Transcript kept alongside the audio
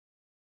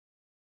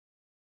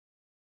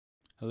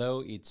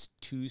Hello, it's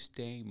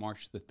Tuesday,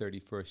 March the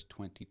 31st,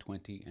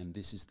 2020, and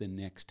this is the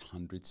next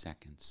 100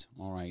 seconds.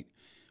 All right,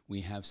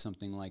 we have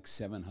something like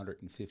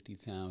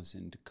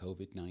 750,000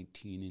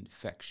 COVID-19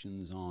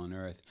 infections on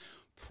Earth.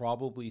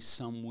 Probably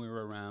somewhere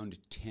around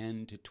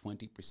 10 to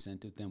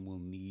 20% of them will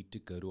need to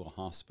go to a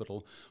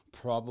hospital.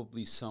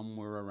 Probably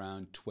somewhere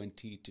around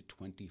 20 to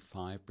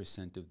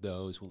 25% of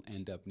those will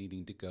end up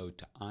needing to go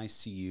to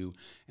ICU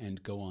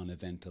and go on a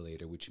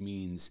ventilator, which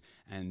means,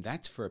 and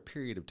that's for a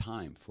period of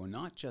time, for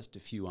not just a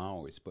few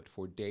hours, but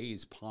for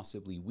days,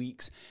 possibly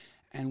weeks.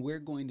 And we're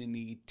going to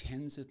need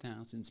tens of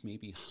thousands,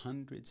 maybe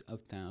hundreds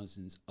of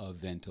thousands of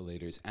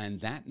ventilators. And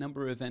that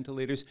number of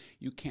ventilators,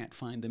 you can't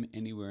find them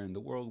anywhere in the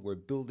world. We're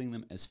building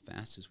them as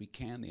fast as we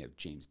can. They have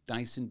James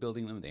Dyson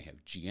building them. They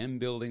have GM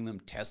building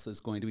them.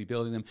 Tesla's going to be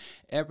building them.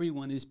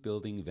 Everyone is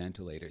building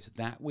ventilators.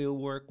 That will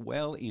work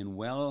well in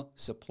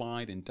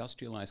well-supplied,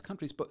 industrialized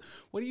countries. But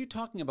what are you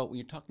talking about when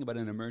you're talking about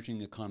an emerging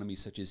economy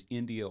such as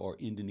India or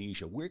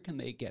Indonesia? Where can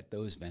they get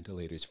those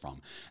ventilators from?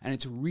 And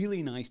it's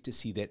really nice to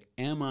see that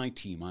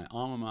MIT, my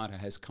alma mater,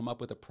 has come up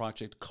with a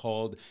project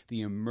called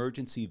the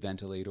Emergency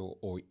Ventilator,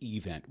 or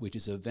EVent, which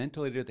is a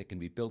ventilator that can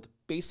be built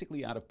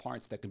basically out of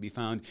parts that can be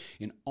found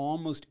in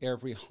almost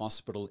every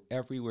hospital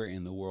everywhere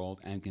in the world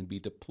and can be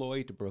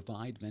deployed to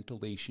provide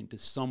ventilation to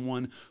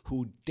someone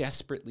who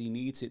desperately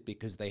needs it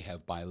because they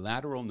have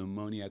bilateral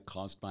pneumonia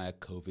caused by a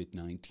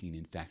COVID-19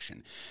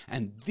 infection.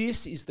 And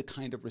this is the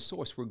kind of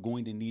resource we're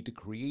going to need to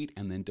create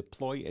and then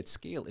deploy at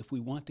scale if we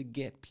want to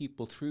get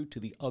people through to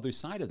the other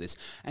side of this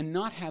and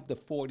not have the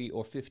 40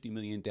 or 50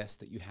 million deaths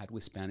that you had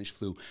with Spanish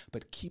flu,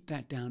 but keep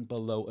that down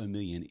below a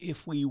million.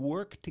 If we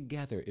work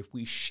together, if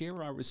we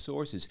share our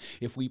resources,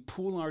 if we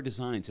pool our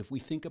designs, if we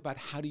think about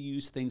how to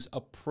use things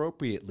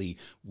appropriately,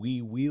 we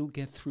will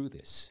get through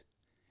this.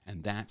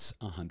 And that's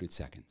 100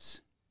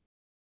 seconds.